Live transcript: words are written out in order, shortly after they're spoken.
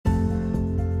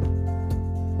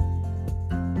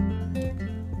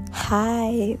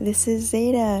Hi, this is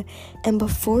Zeta, and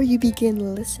before you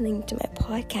begin listening to my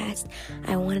podcast,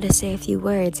 I wanted to say a few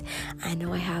words. I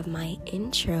know I have my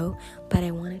intro, but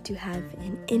I wanted to have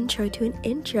an intro to an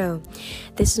intro.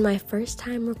 This is my first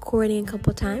time recording a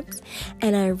couple times,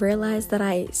 and I realized that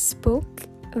I spoke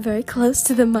very close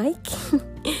to the mic,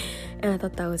 and I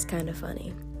thought that was kind of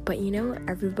funny. But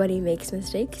everybody makes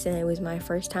mistakes, and it was my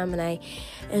first time, and I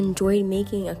enjoyed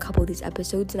making a couple of these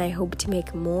episodes, and I hope to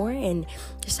make more and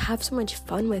just have so much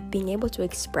fun with being able to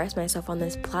express myself on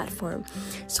this platform.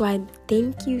 So I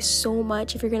thank you so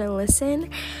much if you're gonna listen,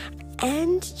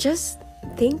 and just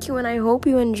thank you, and I hope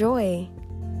you enjoy.